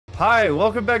Hi,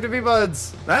 welcome back to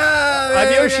V-Buds.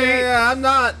 I'm Yoshi. I'm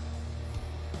not.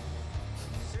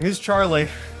 Here's Charlie.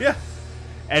 Yeah.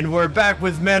 And we're back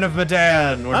with Men of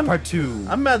Medan, or part 2.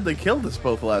 I'm mad they killed us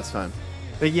both last time.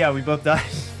 But yeah, we both died.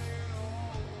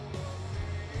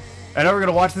 I know we're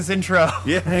gonna watch this intro.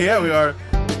 Yeah, we are.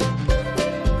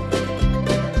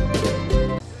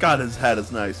 God, his hat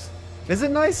is nice. Is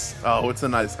it nice? Oh, it's a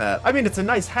nice hat. I mean, it's a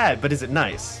nice hat, but is it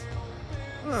nice?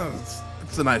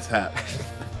 It's a nice hat.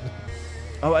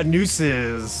 Oh, a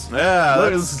nooses. Yeah,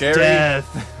 Look, that's scary.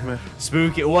 Death.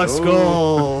 Spooky. What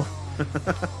skull?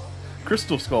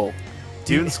 Crystal skull.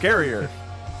 Even scarier.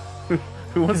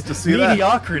 Who wants to see that?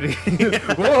 Mediocrity.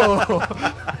 Whoa.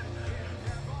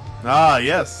 Ah,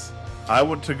 yes. I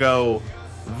want to go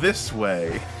this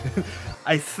way.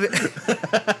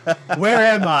 Where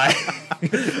am I?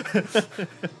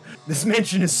 This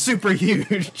mansion is super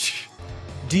huge.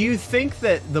 Do you think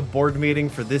that the board meeting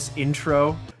for this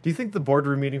intro, do you think the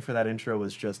boardroom meeting for that intro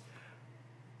was just,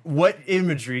 what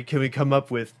imagery can we come up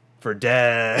with for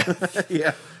death?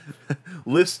 Yeah.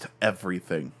 List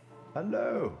everything.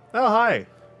 Hello. Oh, hi.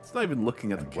 It's not even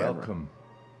looking at the camera. Welcome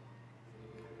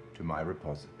to my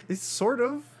repository. He's sort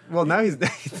of. Well, now he's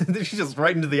just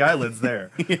right into the eyelids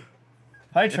there.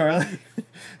 Hi, Charlie.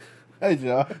 Hey,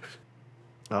 Josh.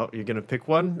 Oh, you're gonna pick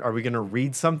one? Are we gonna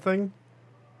read something?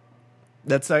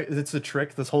 That's a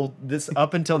trick. This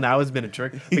up until now has been a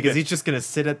trick because he's just gonna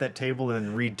sit at that table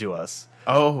and read to us.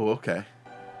 Oh, okay.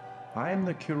 I am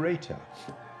the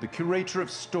curator of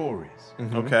stories.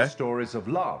 Okay. Stories of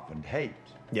love and hate,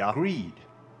 Yeah. greed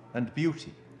and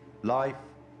beauty, life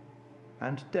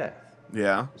and death.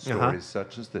 Yeah. Stories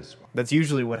such as this one. That's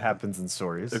usually what happens in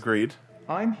stories. Agreed.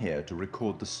 I'm here to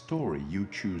record the story you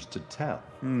choose to tell.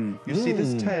 You see,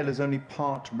 this tale is only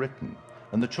part written,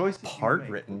 and the choice Part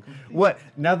written. What?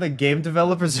 Now the game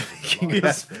developers are making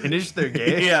us finish their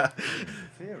game? Yeah.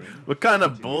 What kind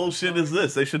of bullshit is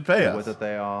this? They should pay us. whether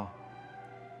they are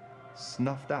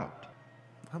snuffed out.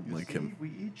 I don't like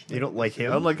him. You don't like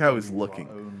him? I don't like how he's looking.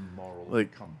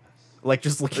 Like, Like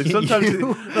just looking like sometimes at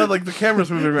you? no, like the camera's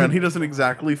moving around. He doesn't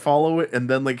exactly follow it, and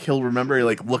then like he'll remember. He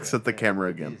like looks at the camera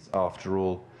again. Is, after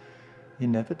all,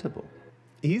 inevitable.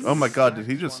 He's... Oh my God! Did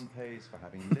he just? One pays for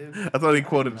having lived, I thought he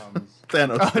quoted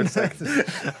Thanos for a second.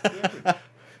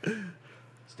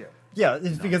 Still, Yeah,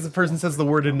 it's because the person says the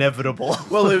word inevitable.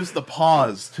 Well, it was the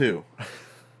pause too.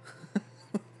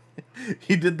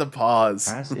 He did the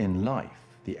pause. as in life,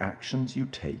 the actions you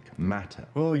take matter.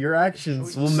 Well, your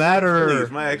actions will matter.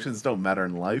 Please, my actions don't matter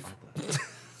in life.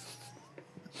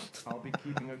 I'll be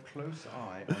keeping a close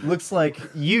eye on Looks like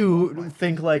you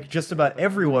think like just about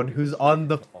everyone who's on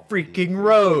the freaking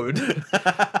road.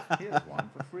 Here's one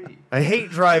for free. I hate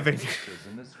driving. There's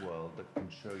in this world that can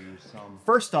show you some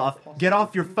First off, get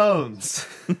off your phones.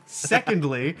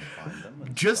 Secondly,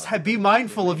 just be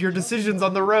mindful of your decisions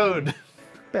on the road.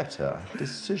 better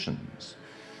decisions.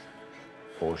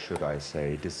 Or should I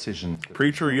say decisions that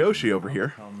Preacher Yoshi over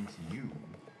here. outcomes you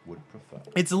would prefer.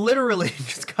 It's literally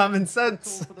just common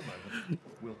sense. For the moment,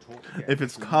 we'll talk again. If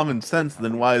it's common sense,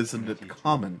 then why isn't it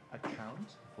common? Account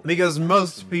for Because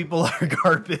most people are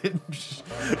garbage.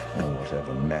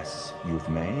 whatever mess you've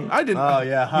made. I didn't. Oh,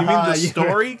 yeah. You mean the Yeah.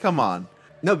 story? Come on.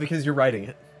 No, because you're writing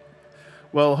it.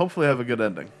 Well, hopefully I have a good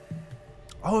ending.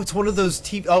 Oh, it's one of those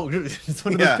TV. Oh, it's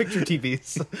one of Yeah. those picture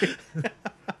TVs.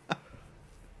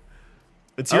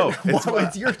 It's your.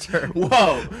 It's your turn.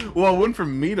 Whoa! Whoa! Went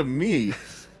from me to me.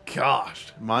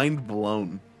 Gosh, mind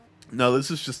blown. No, this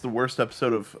is just the worst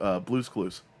episode of Blue's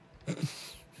Clues.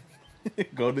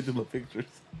 Go into the pictures.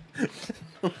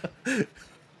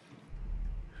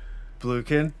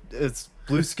 It's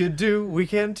blue skin do. We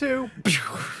can too.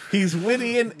 He's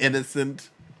witty and innocent.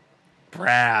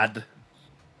 Brad.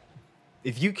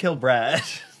 If you kill Brad.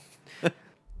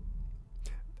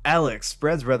 Alex,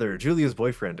 Brad's brother, Julia's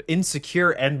boyfriend,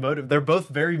 insecure and they're both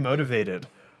very motivated.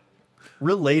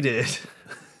 Related.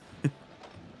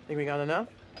 Think we got enough?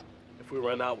 If we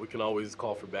run out, we can always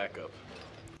call for backup.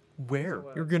 Where?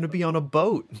 You're gonna be on a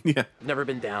boat. Yeah. Never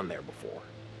been down there before.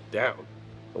 Down.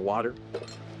 The water,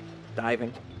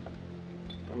 diving.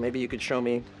 Or maybe you could show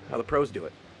me how the pros do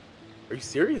it. Are you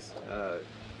serious?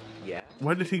 Yeah.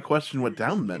 Why did he question what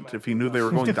down meant if he knew they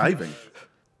were going diving?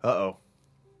 Uh-oh.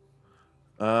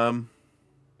 Um.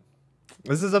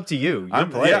 This is up to you. You're Yeah,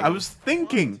 playing. I was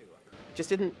thinking. Just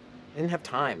didn't have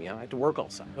time, you know. I had to work all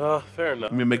summer. Fair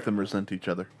enough. Let me make them resent each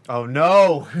other. Oh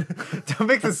no! Don't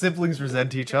make the siblings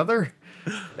resent each other.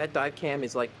 That dive cam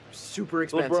is like super Look,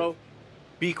 expensive. bro,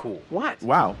 be cool. What?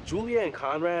 Wow. Julia and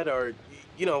Conrad are,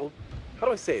 you know, how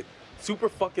do I say it? Super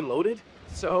fucking loaded.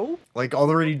 So? Like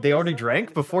they already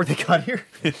drank before they got here?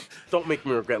 Don't make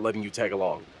me regret letting you tag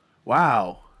along.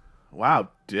 Wow. Wow,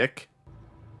 dick.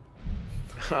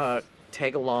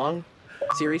 Tag along?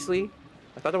 Seriously?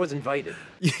 I thought I was invited.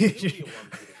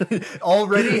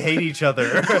 Already hate each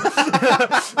other.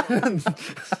 I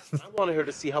wanted her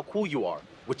to see how cool you are,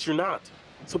 which you're not.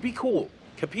 So be cool.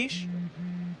 Capiche?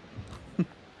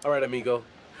 All right, amigo.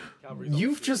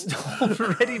 You've just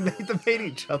already made them hate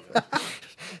each other.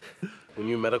 When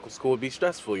you're in medical school, it'd be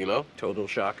stressful, you know? Total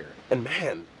shocker. And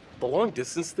man, the long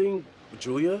distance thing with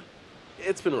Julia,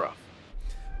 it's been rough.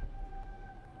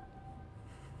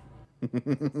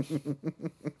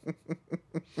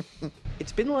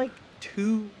 It's been like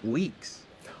 2 weeks.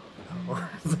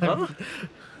 Huh?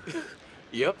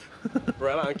 Yep.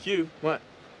 Right on cue. What?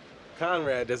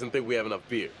 Conrad doesn't think we have enough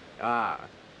beer. Ah,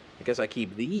 I guess I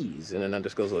keep these in an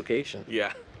undisclosed location.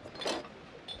 Yeah.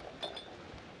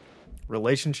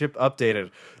 Relationship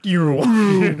updated.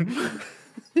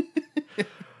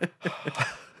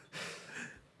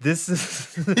 This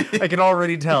is... I can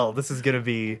already tell this is going to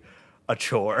be a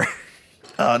chore.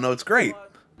 No, it's great.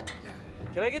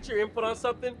 Can I get your input on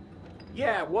something?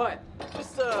 Yeah, what?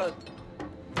 Just,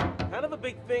 kind of a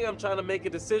big thing I'm trying to make a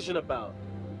decision about.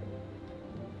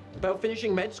 About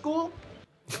finishing med school?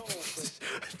 No,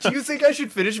 but Do you think I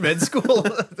should finish med school?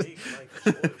 big life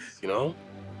choice, you know?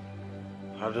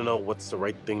 I don't know what's the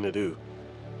right thing to do.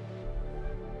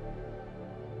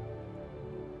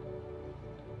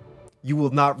 You will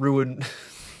not ruin...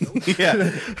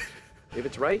 Yeah. If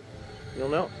it's right, you'll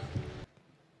know.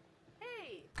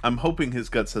 I'm hoping his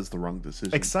gut says the wrong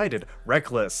decision. Excited.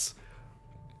 Reckless.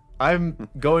 I am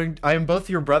both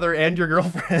your brother and your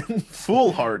girlfriend.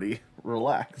 Foolhardy.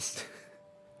 Relax.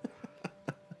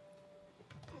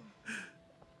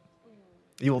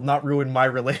 You will not ruin my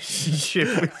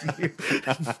relationship with you.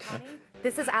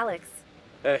 This is Alex.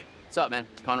 Hey, What's up, man?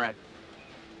 Conrad.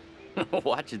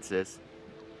 Watch it, sis.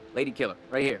 Lady killer,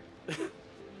 right here.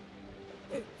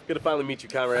 good to finally meet you,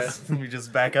 Conrad. Let me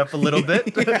just back up a little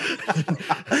bit.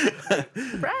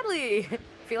 Bradley!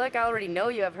 Feel like I already know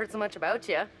you. I've heard so much about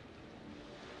you.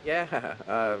 Yeah,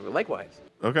 likewise.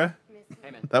 Okay.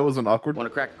 Hey, man. That wasn't awkward. Want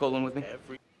to crack a cold one with me?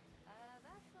 Every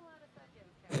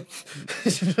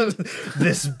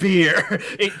This beer,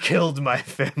 it killed my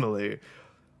family.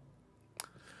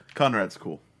 Conrad's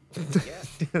cool.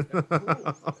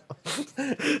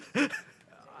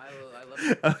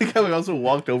 I think how we also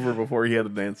walked over before he had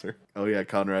an answer. Oh yeah,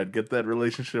 Conrad, get that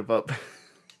relationship up.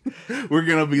 We're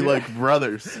gonna be like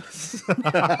brothers.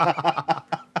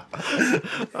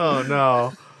 Oh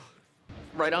no.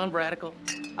 Right on, Bradical.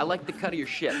 I like the cut of your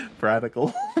ship.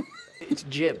 Radical. It's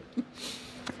Jib.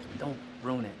 Don't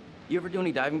ruin it. You ever do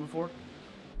any diving before?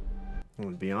 I'm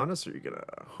gonna be honest, or are you gonna...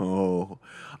 Oh,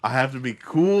 I have to be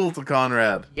cool to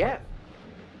Conrad. Yeah.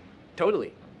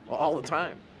 Totally. All the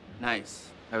time. Nice.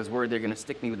 I was worried they're gonna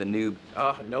stick me with a noob.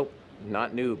 Nope.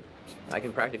 Not noob. I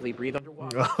can practically breathe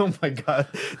underwater. Oh my god.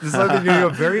 This is either gonna go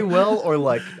very well or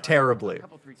like terribly. A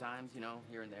couple, 3 times, you know,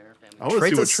 here and there. I Family. want to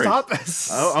see what Stop.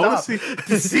 traits. I want to see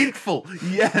deceitful.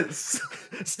 Yes.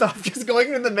 Stop just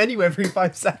going in the menu every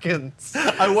 5 seconds.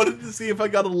 I wanted to see if I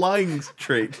got a lying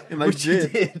trait, and I Which you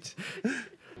did. did.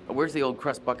 Where's the old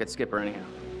crust bucket skipper anyhow?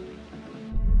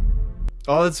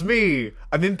 Oh, it's me.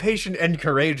 I'm impatient and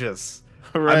courageous.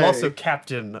 Hooray. I'm also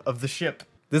captain of the ship.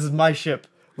 This is my ship.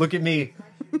 Look at me.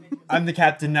 I'm the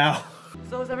captain now.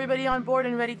 So is everybody on board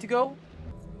and ready to go?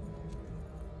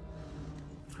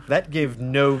 That had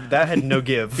no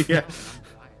give. Yeah.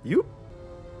 You?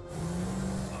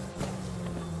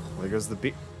 There goes the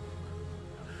beer.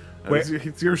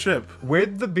 It's your ship.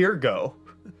 Where'd the beer go?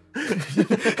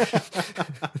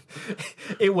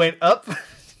 It went up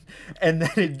and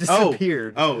then it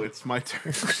disappeared. Oh, it's my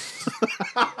turn.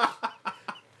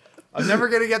 I'm never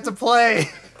gonna get to play.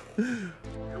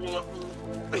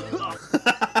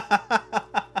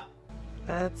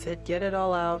 That's it. Get it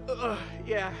all out.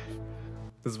 Yeah.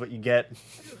 This is what you get.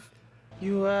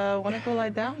 You want to go lie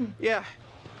down? Yeah.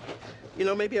 You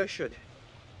know, maybe I should.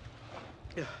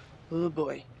 Yeah. Oh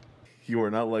boy. You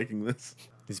are not liking this.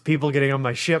 These people getting on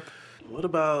my ship. What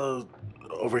about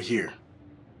over here?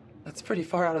 That's pretty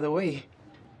far out of the way.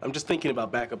 I'm just thinking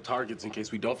about backup targets in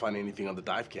case we don't find anything on the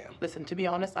dive cam. Listen, to be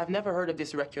honest, I've never heard of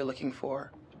this wreck you're looking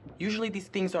for. Usually these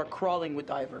things are crawling with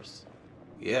divers.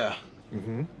 Yeah.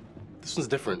 Mm-hmm. This one's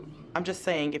different. I'm just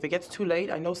saying, if it gets too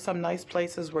late, I know some nice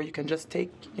places where you can just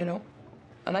take, you know,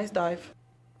 a nice dive.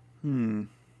 Brad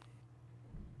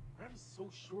is so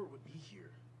sure would be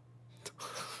here.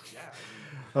 Yeah.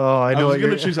 Oh, I I know was what you're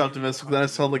gonna choose optimistic, then I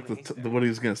saw like what he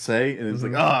was gonna say, and it's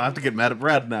like, oh, I have to get mad at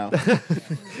Brad now.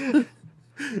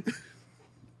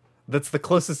 That's the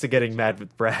closest to getting mad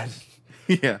with Brad.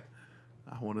 Yeah.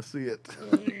 I want to see it.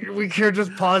 We can't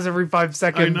just pause every 5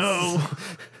 seconds. I know.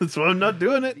 That's why I'm not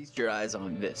doing it. Feast your eyes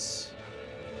on this.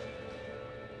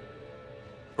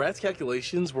 Brad's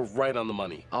calculations were right on the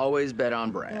money. Always bet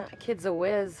on Brad. Yeah, kid's a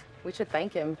whiz. We should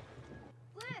thank him.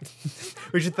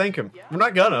 We should thank him. We're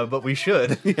not gonna, but we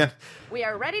should. Yeah. We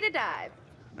are ready to dive.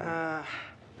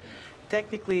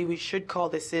 Technically, we should call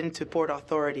this in to port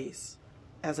authorities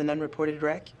as an unreported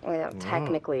wreck. Well,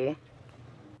 technically.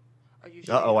 Are you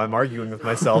sure? Uh-oh, I'm arguing with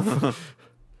myself. Do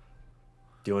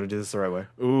you want to do this the right way?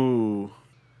 Ooh.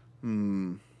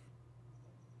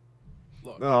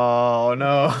 Oh,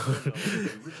 no. We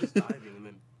were just diving and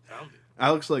then found it.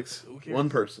 Alex likes Who cares? one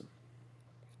person.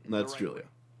 And that's Julia.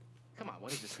 Come on,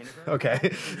 what is this, kindergarten? Okay.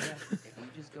 If we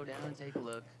just go down and take a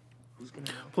look, who's gonna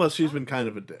know? Plus, she's been kind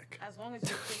of a dick. As long as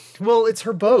you Well, it's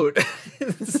her boat.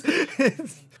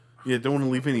 Yeah, don't want to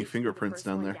leave any fingerprints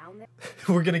down there.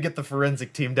 We're gonna get the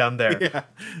forensic team down there. Yeah.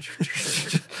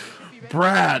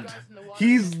 Brad,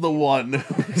 he's the one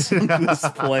who's on this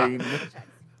plane.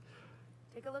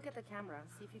 Take a look at the camera.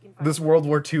 See if you can find This World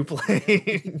War II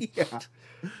plane. Yeah.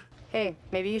 Hey,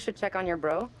 maybe you should check on your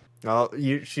bro. Oh,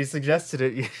 she suggested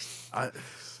it.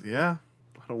 Yeah.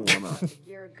 I don't want to.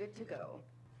 You're good to go.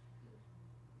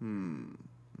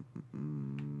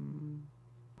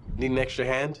 Need an extra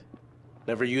hand?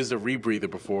 Never used a rebreather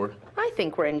before. I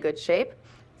think we're in good shape.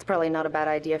 It's probably not a bad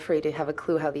idea for you to have a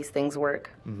clue how these things work.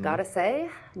 Gotta say,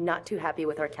 not too happy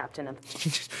with our captain of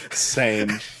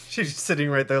Same. She's sitting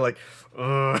right there like,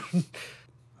 ugh.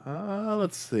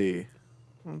 Let's see.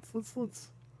 Let's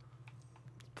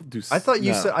do. I thought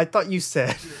you no. said. I thought you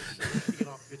said. Get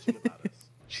off bitching about us.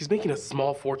 She's making a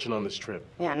small fortune on this trip.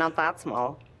 Yeah, not that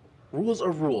small. Rules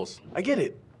are rules. I get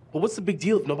it. But what's the big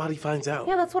deal if nobody finds out?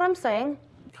 Yeah, that's what I'm saying.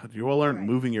 God, you all aren't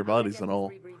moving your bodies at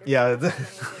all. Yeah.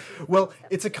 Well,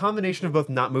 it's a combination of both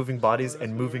not moving bodies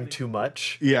and moving too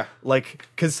much. Yeah. Like,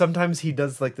 because sometimes he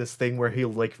does like this thing where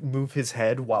he'll like move his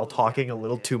head while talking a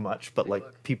little too much, but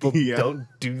like people Yeah. don't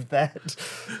do that.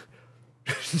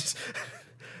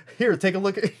 Here, take a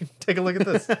look at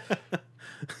this.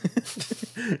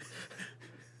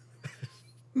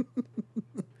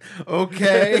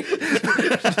 Okay.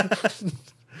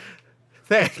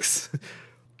 Thanks.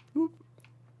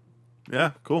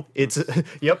 Yeah, cool. It's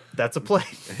yep, that's a plane.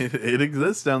 It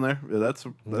exists down there. That's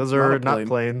Those not are a not plane.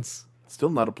 planes. Still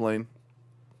not a plane.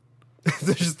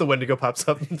 There's just the Wendigo pops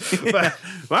up.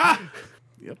 Ah!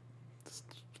 Yep.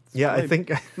 Yeah, I plane.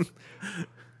 think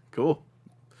Cool.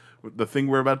 The thing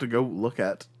we're about to go look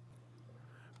at.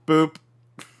 Boop.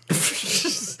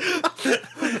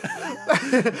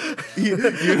 you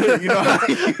know how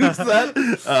to use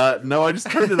that? No, I just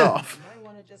turned it off. might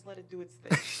want to just let it do its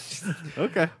thing.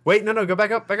 Okay. wait, no, go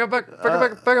back up.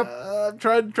 I'm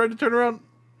trying to turn around.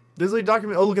 Disney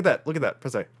document. Oh, look at that.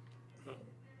 Press A.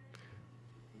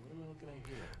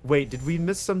 Wait, did we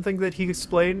miss something that he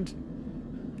explained?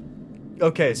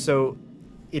 Okay, so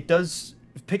it does.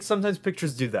 Sometimes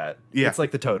pictures do that. Yeah. It's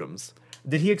like the totems.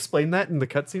 Did he explain that in the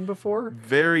cutscene before?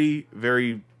 Very,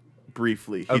 very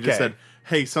briefly. He Okay. just said,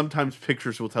 hey, sometimes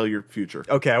pictures will tell your future.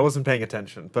 Okay, I wasn't paying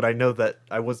attention, but I know that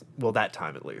I was. Well, that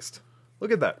time at least.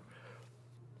 Look at that.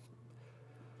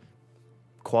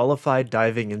 Qualified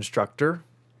diving instructor.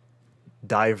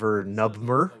 Diver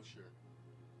Nubmer.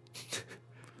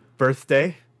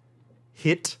 Birthday.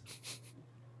 Hit.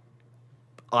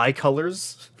 Eye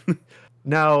colors.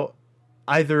 Now,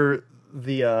 either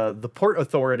the port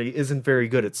authority isn't very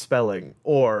good at spelling,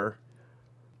 or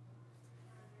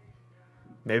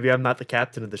maybe I'm not the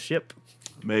captain of the ship.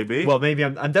 Maybe. Well, maybe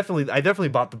I definitely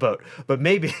bought the boat, but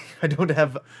maybe I don't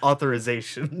have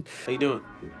authorization. How you doing?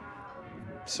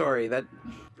 Sorry, that.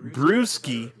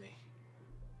 Brewski.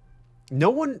 No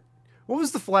one. When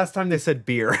was the last time they said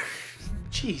beer?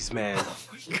 Jeez, man.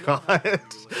 God.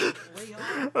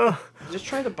 Just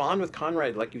try to bond with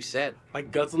Conrad, like you said.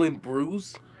 Like guzzling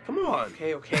brews? Come on.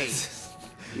 Okay.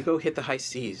 You go hit the high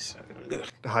seas.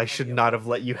 I should not have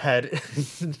let you head.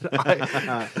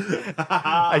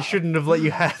 I shouldn't have let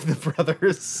you have the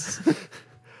brothers.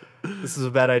 This is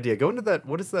a bad idea. Go into that.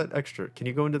 What is that extra? Can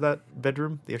you go into that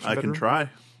bedroom? The extra I bedroom? can try.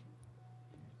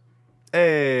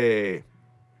 Hey.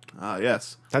 Ah,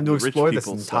 yes. Time to Rich explore this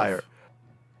people's entire. stuff.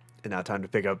 And now time to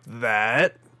pick up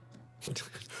that.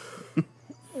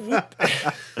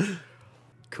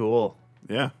 Cool.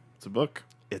 Yeah, it's a book.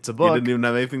 It's a He book. didn't even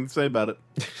have anything to say about it.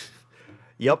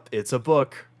 Yep, it's a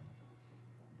book.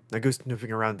 Now go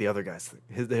snooping around the other guys'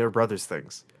 their brothers'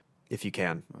 things, if you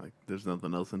can. Like, there's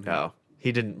nothing else in here. No,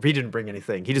 he didn't bring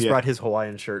anything. He just Yeah. brought his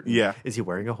Hawaiian shirt. Yeah. Is he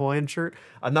wearing a Hawaiian shirt?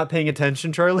 I'm not paying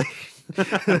attention, Charlie.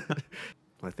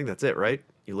 I think that's it, right?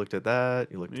 You looked at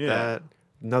that. You looked at Yeah. that.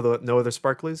 No other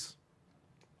sparklies?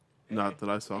 Not that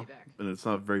I saw. And it's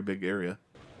not a very big area.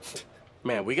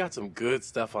 Man, we got some good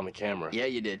stuff on the camera. Yeah,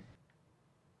 you did.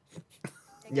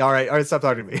 Yeah, all right, stop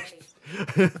talking to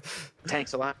me.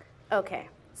 Thanks a lot. Okay,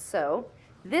 so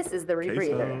this is the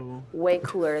rebreather. Queso. Way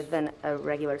cooler than a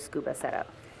regular scuba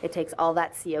setup. It takes all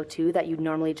that CO2 that you'd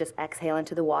normally just exhale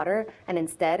into the water, and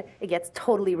instead it gets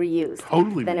totally reused.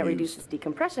 Totally Then it reused. reduces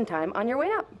decompression time on your way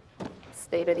up.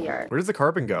 State of the art. Where does the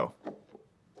carbon go?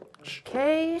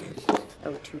 Okay.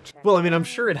 O2 check. Well, I mean, I'm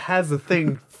sure it has a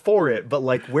thing for it, but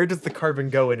like, where does the carbon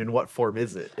go in what form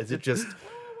is it? Is it just...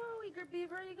 Whoa, eager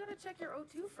beaver, you gotta check your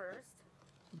O2 first.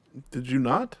 Did you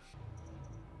not?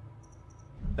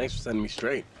 Thanks for sending me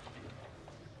straight.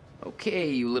 Okay,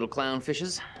 you little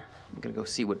clownfishes. I'm gonna go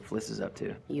see what Fliss is up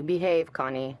to. You behave,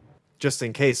 Connie. just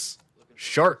in case?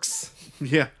 Sharks.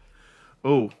 Yeah.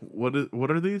 Oh, what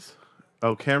are these?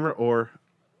 Oh, camera or...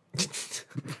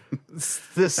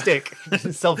 The stick.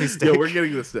 Selfie stick. Yeah, we're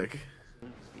getting the stick.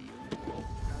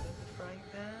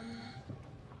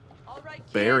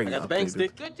 Bearing I got the up. bang baby.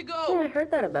 stick. Good to Yeah, go. I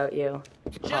heard that about you.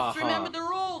 Just remember the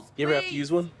rules. You ever have to please.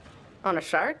 use one? On a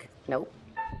shark? Nope.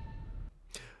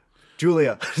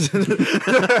 Julia.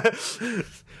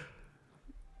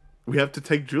 We have to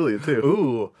take Julia,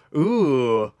 Ooh. too.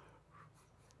 Ooh.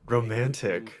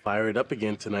 Romantic. Fire it up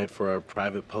again tonight for our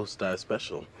private post-die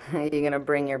special. Are you gonna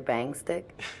bring your bang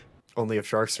stick? Only if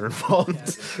sharks are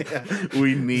involved.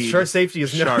 We need Shark safety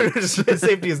is sharks. no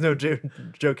safety is no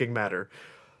joking matter.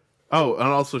 Oh, and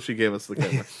also she gave us the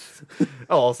camera.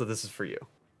 Oh, also this is for you.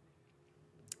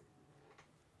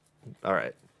 All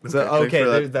right. So, Okay, thanks okay, for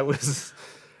that. that was.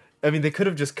 I mean, they could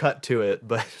have just cut to it,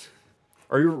 but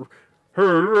are you?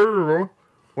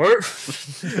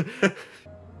 What?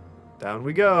 Down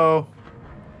we go.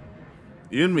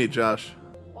 You and me, Josh.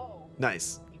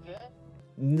 Nice.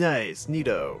 Nice,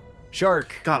 neato.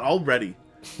 Shark. God, already.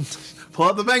 Pull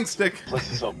out the bang stick. This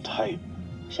is so tight.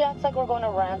 She acts like we're going to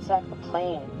ransack the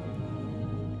plane.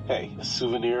 Hey, a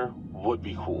souvenir would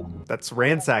be cool. That's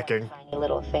ransacking. Tiny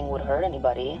little thing would hurt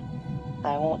anybody.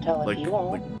 I won't tell if you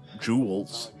won't. Like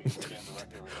jewels.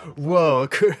 Whoa,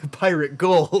 pirate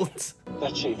gold.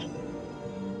 That shape.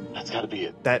 That's gotta be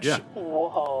it. That. Yeah.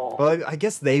 Whoa. Well, I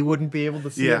guess they wouldn't be able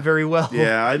to see Yeah. it very well.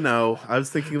 Yeah, I know. I was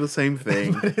thinking the same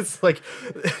thing. But it's like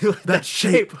that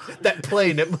shape, that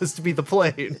plane. It must be the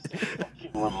plane.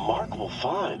 Remarkable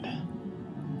find.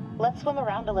 Let's swim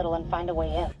around a little and find a way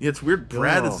in. Yeah, it's weird.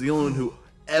 Brad is the only one who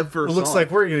ever It looks saw like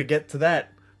it. we're gonna get to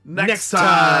that Next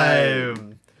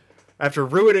time. After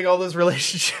ruining all those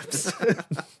relationships.